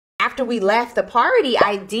After we left the party,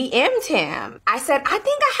 I DM'd him. I said, I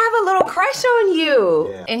think I have a little crush on you.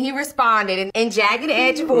 Yeah. And he responded in jagged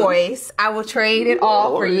edge voice, I will trade it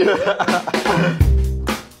all for you.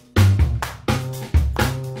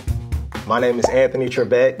 My name is Anthony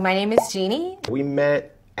Jeanie. My name is Jeanie. We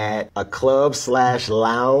met at a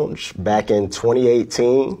club/lounge back in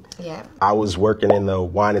 2018. Yeah. I was working in the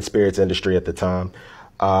wine and spirits industry at the time.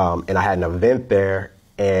 And I had an event there,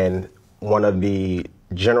 and one of the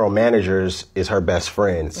general managers is her best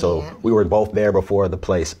friend. So we were both there before the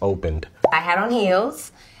place opened. I had on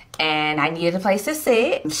heels and I needed a place to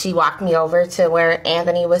sit. She walked me over to where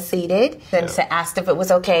Anthony was seated and asked if it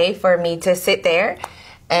was okay for me to sit there.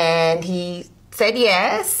 And he said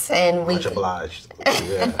yes. And we much obliged.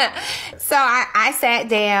 Yeah. So I sat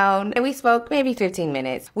down and we spoke maybe 15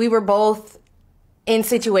 minutes. We were both in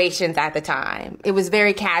situations at the time. It was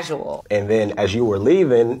very casual. And then as you were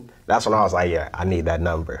leaving, that's when I was like, yeah, I need that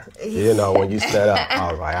number. You know, when you set up,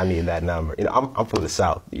 I was like, I need that number. You know, I'm from the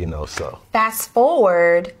South, you know, so. Fast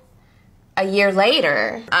forward a year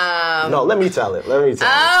later. No, let me tell it.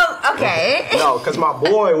 Oh, okay. No, because my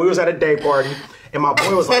boy, we was at a day party, and my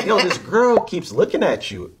boy was like, yo, this girl keeps looking at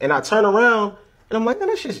you. And I turn around, and I'm like, no,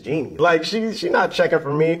 that's just Jeanie. Like, she not checking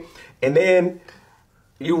for me. And then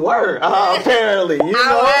you were, apparently. You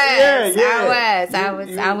know?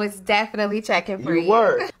 I was definitely checking for you. You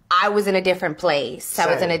were. I was in a different place. Same.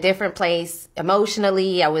 I was in a different place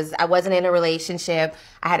emotionally. I wasn't in a relationship.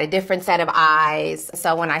 I had a different set of eyes.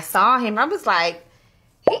 So when I saw him, I was like,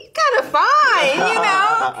 he's kind of fine, you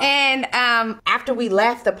know? And after we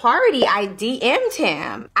left the party, I DM'd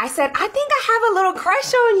him. I said, I think I have a little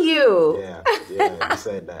crush on you. Yeah, you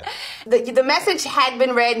said that. The message had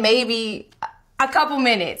been read maybe a couple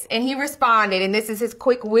minutes, and he responded, and this is his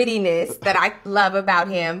quick wittiness that I love about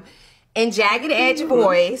him. In jagged edge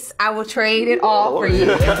voice, I will trade it all for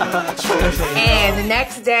you. And the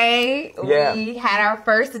next day, we had our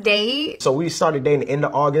first date. So we started dating end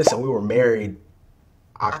of August, and we were married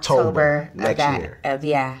October next year. Of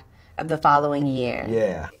the following year.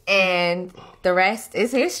 Yeah. And the rest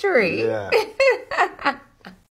is history. Yeah.